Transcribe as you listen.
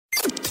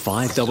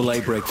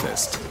5AA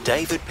Breakfast.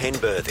 David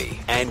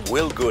Penberthy and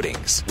Will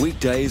Goodings.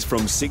 Weekdays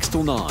from 6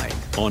 till 9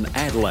 on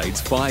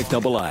Adelaide's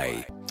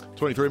 5AA.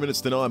 23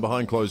 minutes to 9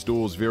 behind closed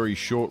doors very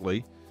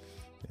shortly.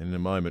 And in a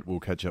moment, we'll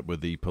catch up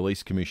with the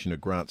Police Commissioner,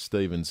 Grant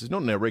Stevens. He's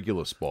not in our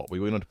regular spot. We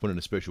went on to put in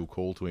a special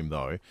call to him,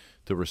 though,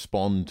 to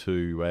respond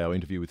to our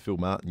interview with Phil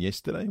Martin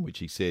yesterday, in which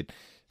he said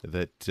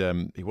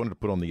that he wanted to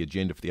put on the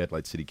agenda for the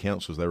Adelaide City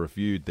Council as they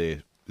reviewed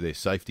their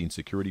safety and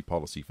security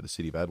policy for the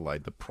City of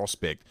Adelaide, the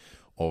prospect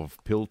of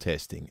pill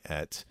testing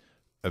at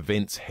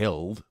events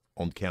held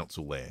on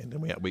council land.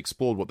 And we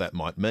explored what that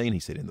might mean. He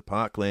said in the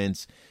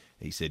parklands,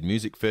 he said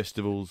music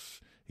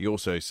festivals. He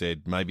also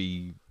said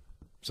maybe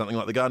something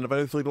like the Garden of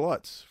Earthly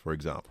Delights, for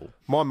example.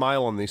 My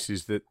mail on this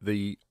is that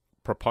the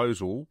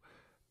proposal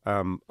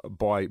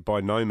by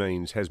no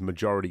means has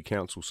majority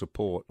council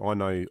support. I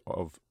know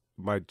I've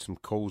made some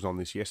calls on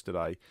this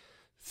yesterday.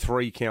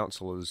 3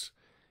 councillors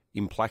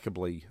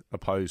implacably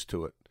opposed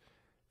to it.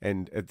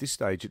 And at this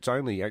stage, it's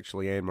only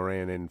actually Anne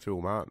Moran and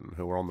Phil Martin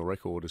who are on the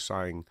record as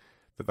saying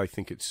that they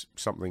think it's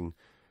something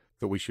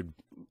that we should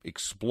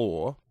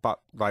explore,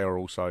 but they are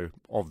also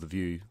of the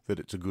view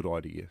that it's a good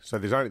idea. So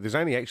there's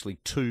only actually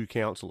 2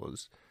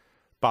 councillors,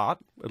 but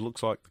it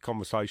looks like the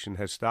conversation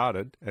has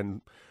started,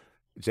 and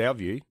it's our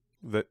view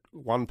that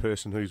one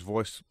person whose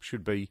voice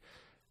should be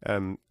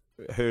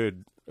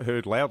heard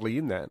loudly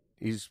in that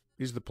is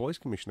the Police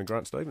Commissioner,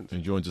 Grant Stevens.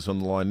 He joins us on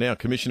the line now.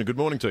 Commissioner, good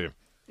morning to you.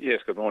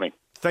 Yes, good morning.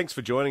 Thanks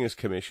for joining us,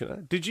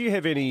 Commissioner. Did you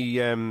have any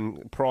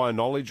prior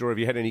knowledge, or have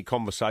you had any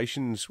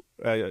conversations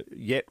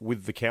yet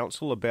with the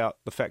council about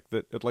the fact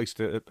that at least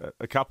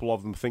a couple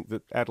of them think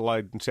that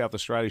Adelaide and South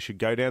Australia should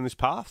go down this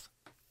path?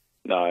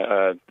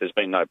 No, there's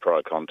been no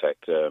prior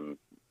contact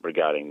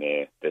regarding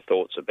their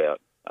thoughts about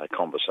a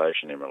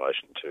conversation in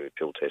relation to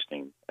pill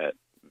testing at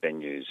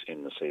venues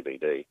in the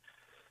CBD.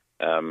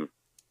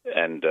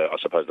 I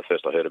suppose the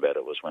first I heard about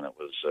it was when it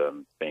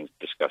was being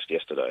discussed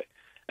yesterday.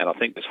 And I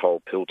think this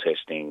whole pill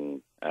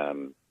testing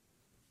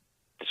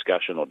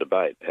discussion or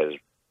debate has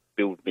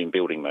been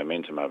building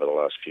momentum over the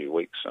last few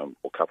weeks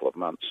or couple of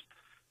months.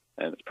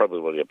 And it's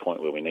probably a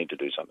point where we need to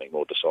do something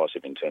more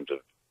decisive in terms of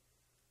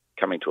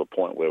coming to a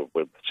point where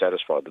we're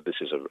satisfied that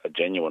this is a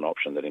genuine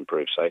option that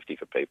improves safety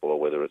for people, or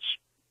whether it's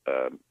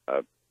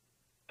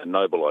a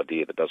noble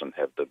idea that doesn't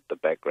have the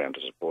background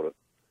to support it.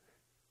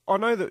 I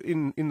know that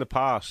in the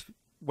past,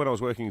 when I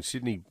was working in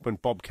Sydney, when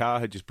Bob Carr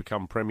had just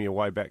become Premier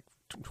way back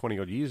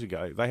 20-odd years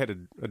ago, they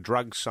had a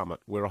drug summit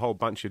where a whole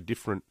bunch of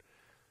different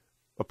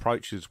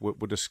approaches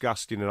were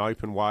discussed in an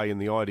open way,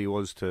 and the idea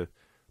was to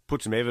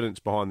put some evidence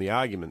behind the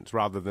arguments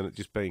rather than it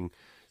just being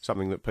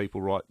something that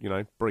people write,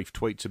 brief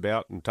tweets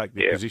about and take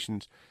their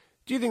positions.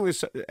 Do you think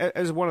this,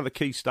 as one of the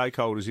key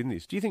stakeholders in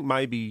this, do you think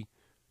maybe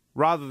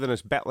rather than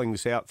us battling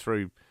this out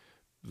through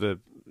the,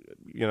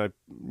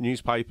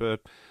 newspaper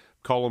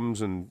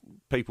columns and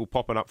people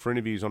popping up for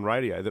interviews on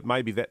radio, that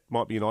maybe that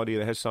might be an idea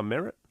that has some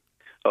merit?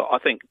 I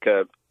think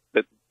that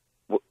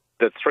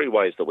the 3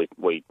 ways that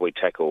we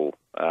tackle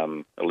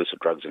illicit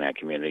drugs in our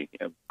community.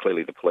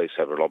 Clearly, the police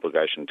have an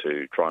obligation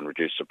to try and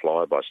reduce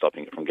supply by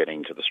stopping it from getting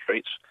into the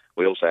streets.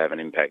 We also have an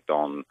impact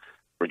on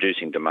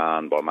reducing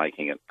demand by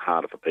making it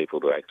harder for people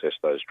to access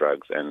those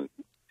drugs and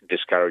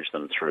discourage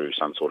them through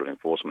some sort of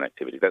enforcement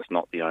activity. That's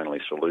not the only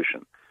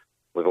solution.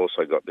 We've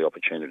also got the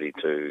opportunity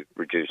to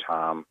reduce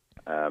harm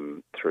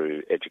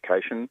through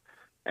education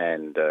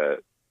and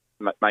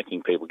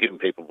giving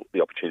people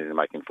the opportunity to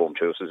make informed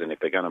choices, and if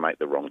they're going to make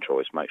the wrong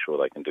choice, make sure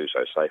they can do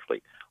so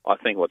safely. I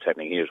think what's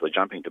happening here is we're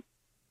jumping to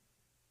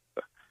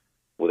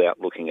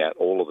without looking at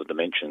all of the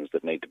dimensions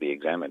that need to be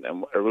examined.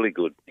 And a really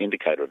good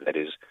indicator of that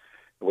is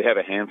we have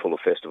a handful of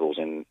festivals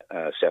in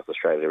South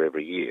Australia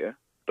every year,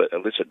 but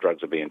illicit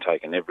drugs are being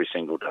taken every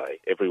single day,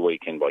 every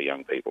weekend by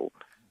young people,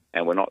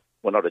 and we're not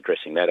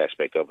addressing that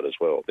aspect of it as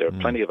well. There are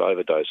plenty of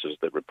overdoses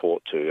that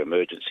report to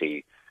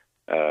emergency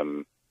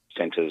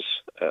centres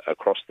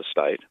across the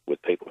state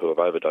with people who have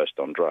overdosed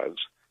on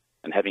drugs,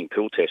 and having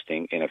pill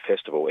testing in a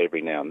festival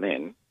every now and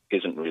then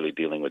isn't really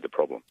dealing with the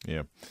problem.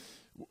 Yeah.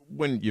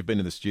 When you've been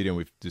in the studio and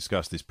we've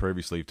discussed this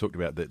previously, you've talked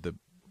about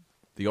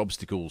the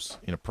obstacles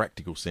in a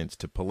practical sense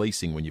to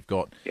policing when you've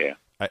got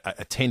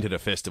a tent at a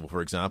festival,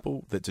 for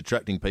example, that's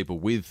attracting people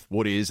with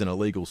what is an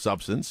illegal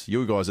substance.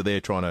 You guys are there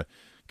trying to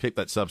keep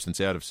that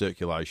substance out of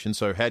circulation.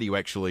 So how do you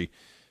actually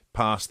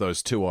pass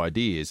those 2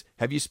 ideas?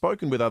 Have you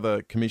spoken with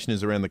other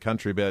commissioners around the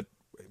country about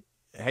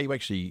how you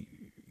actually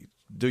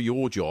do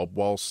your job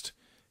whilst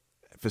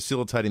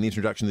facilitating the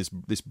introduction of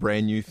this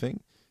brand new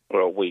thing?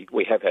 Well,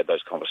 we have had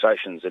those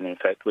conversations, and in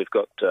fact, we've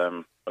got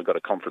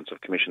a conference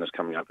of commissioners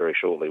coming up very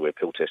shortly where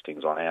pill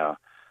testing's on our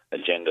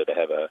agenda to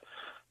have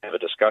a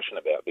discussion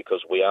about,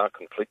 because we are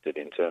conflicted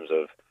in terms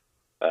of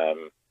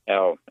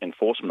our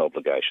enforcement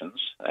obligations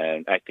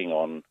and acting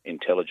on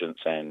intelligence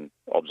and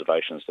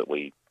observations that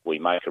we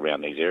make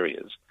around these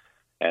areas,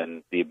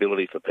 and the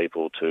ability for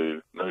people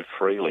to move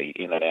freely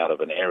in and out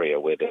of an area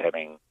where they're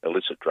having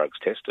illicit drugs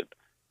tested.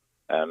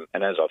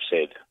 And as I've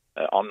said,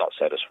 I'm not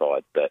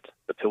satisfied that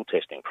the pill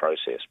testing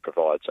process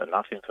provides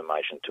enough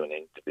information to an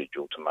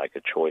individual to make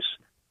a choice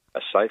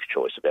a safe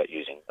choice about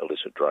using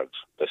illicit drugs.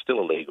 They're still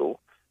illegal,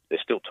 they're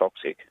still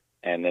toxic,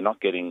 and they're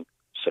not getting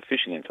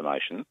sufficient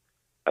information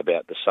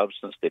about the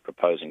substance they're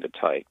proposing to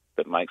take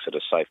that makes it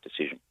a safe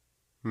decision.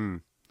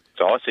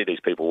 So I see these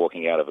people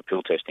walking out of a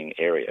pill testing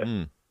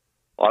area.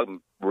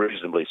 I'm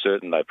reasonably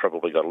certain they've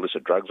probably got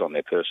illicit drugs on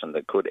their person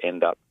that could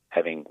end up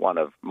having one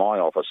of my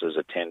officers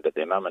attend at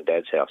their mum and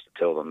dad's house to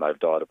tell them they've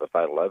died of a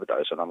fatal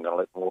overdose, and I'm going to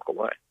let them walk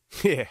away.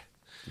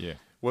 Yeah.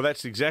 Well,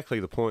 that's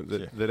exactly the point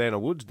that Anna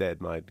Wood's dad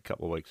made a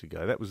couple of weeks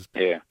ago. That was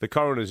the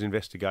coroner's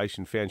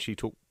investigation found she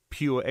took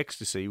pure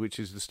ecstasy, which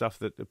is the stuff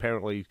that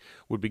apparently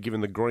would be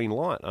given the green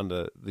light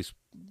under this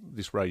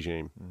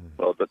regime.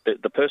 Well, but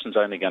the person's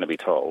only going to be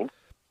told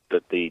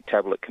that the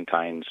tablet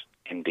contains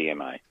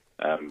MDMA,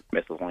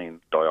 methylene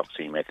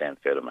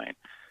dioxymethamphetamine,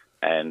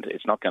 and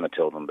it's not going to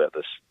tell them about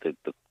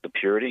the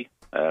purity,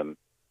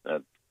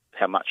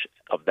 how much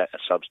of that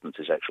substance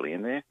is actually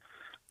in there,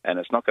 and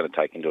it's not going to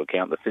take into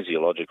account the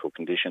physiological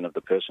condition of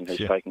the person who's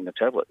taking the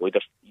tablet.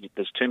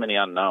 There's too many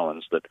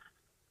unknowns that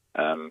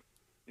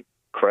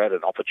create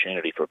an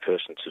opportunity for a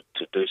person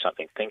to do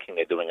something thinking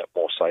they're doing it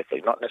more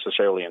safely, not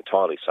necessarily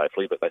entirely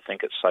safely, but they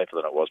think it's safer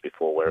than it was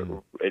before, where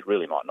it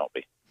really might not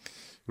be.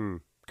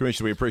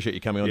 Commissioner, we appreciate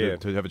you coming on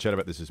to have a chat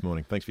about this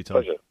morning. Thanks for your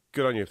time. Pleasure.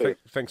 Good on you.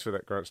 Thanks for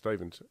that, Grant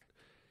Stevens.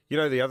 You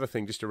know, the other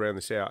thing, just to round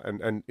this out,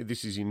 and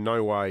this is in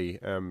no way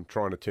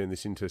trying to turn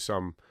this into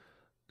some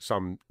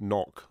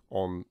knock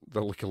on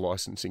the liquor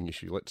licensing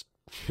issue. Let's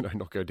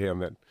not go down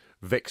that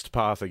vexed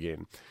path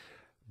again.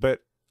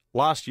 But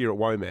last year at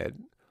WOMAD,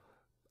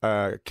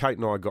 Kate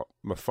and I got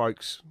my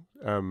folks,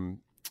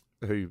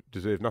 who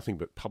deserve nothing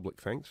but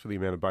public thanks for the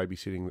amount of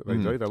babysitting that they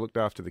do. They looked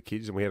after the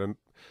kids, and we had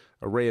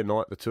a rare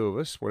night. The two of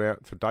us went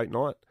out for date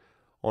night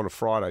on a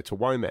Friday to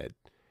WOMAD.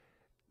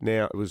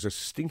 Now, it was a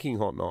stinking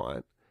hot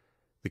night.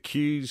 The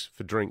queues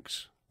for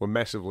drinks were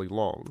massively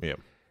long. Yep.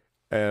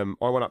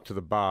 I went up to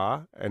the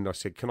bar and I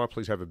said, "Can I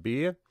please have a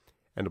beer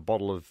and a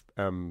bottle of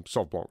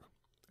Sauv Blanc?"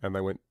 And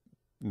they went,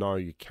 "No,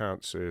 you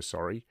can't, sir,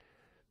 sorry,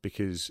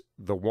 because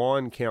the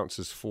wine counts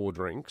as 4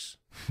 drinks,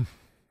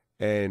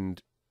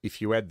 and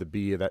if you add the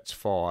beer, that's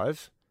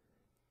 5.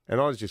 And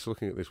I was just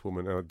looking at this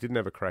woman, and I didn't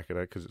have a crack at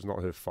her because it's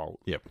not her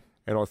fault. Yep.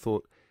 And I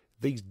thought,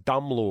 these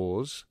dumb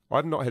laws,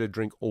 I've not had a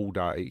drink all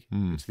day.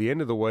 It's the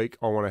end of the week.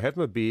 I want to have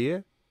my beer,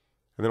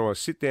 and then I want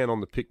to sit down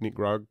on the picnic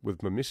rug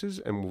with my missus,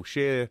 and we'll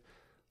share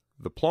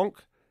the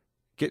plonk,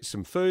 get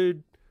some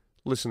food,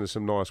 listen to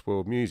some nice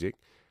world music.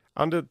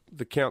 Under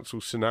the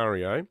council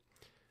scenario,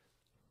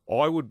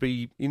 I would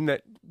be in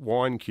that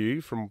wine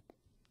queue from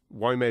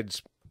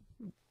WOMAD's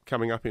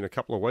coming up in a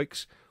couple of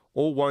weeks.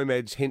 All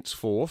WOMAD's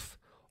henceforth,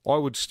 I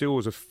would still,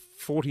 as a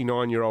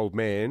 49-year-old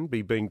man,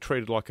 be being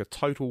treated like a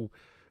total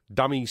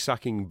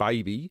dummy-sucking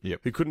baby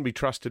who couldn't be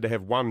trusted to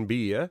have one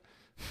beer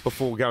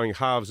before going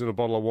halves in a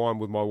bottle of wine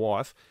with my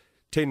wife,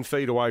 10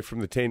 feet away from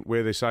the tent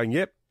where they're saying,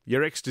 "Yep,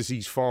 your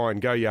ecstasy's fine,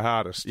 go your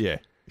hardest." Yeah.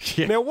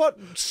 Now, what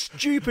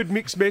stupid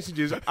mixed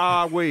messages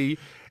are we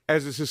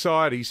as a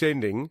society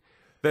sending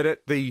that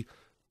at the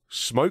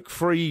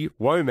smoke-free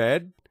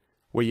WOMAD,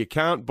 where you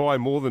can't buy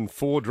more than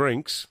 4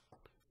 drinks,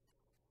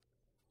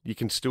 you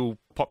can still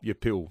pop your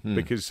pill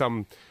because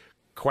some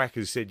quack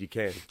has said you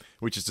can?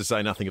 Which is to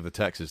say nothing of the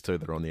taxes, too,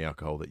 that are on the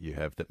alcohol that you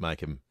have that make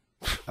them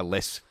a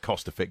less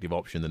cost-effective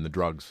option than the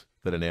drugs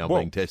that are now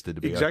being tested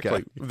to be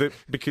okay.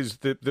 Because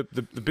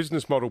the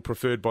business model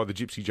preferred by the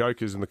gypsy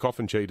jokers and the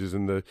coffin cheaters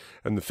and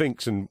the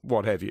finks and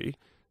what have you,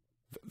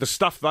 the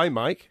stuff they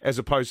make as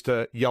opposed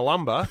to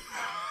Yalumba.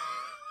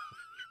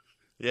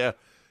 Yeah.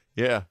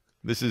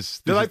 This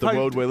is the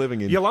world we're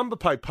living in. Yalumba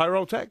pay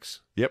payroll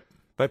tax. Yep.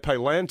 They pay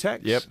land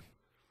tax. Yep.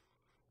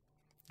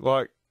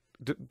 Like,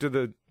 do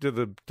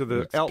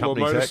the outlaw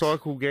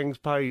motorcycle gangs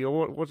pay?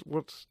 Or what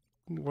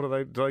are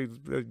they? Do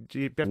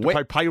you have to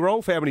pay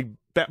payroll for how many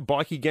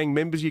bikie gang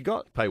members you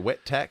got? Pay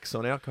wet tax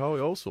on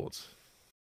alcohol, all sorts.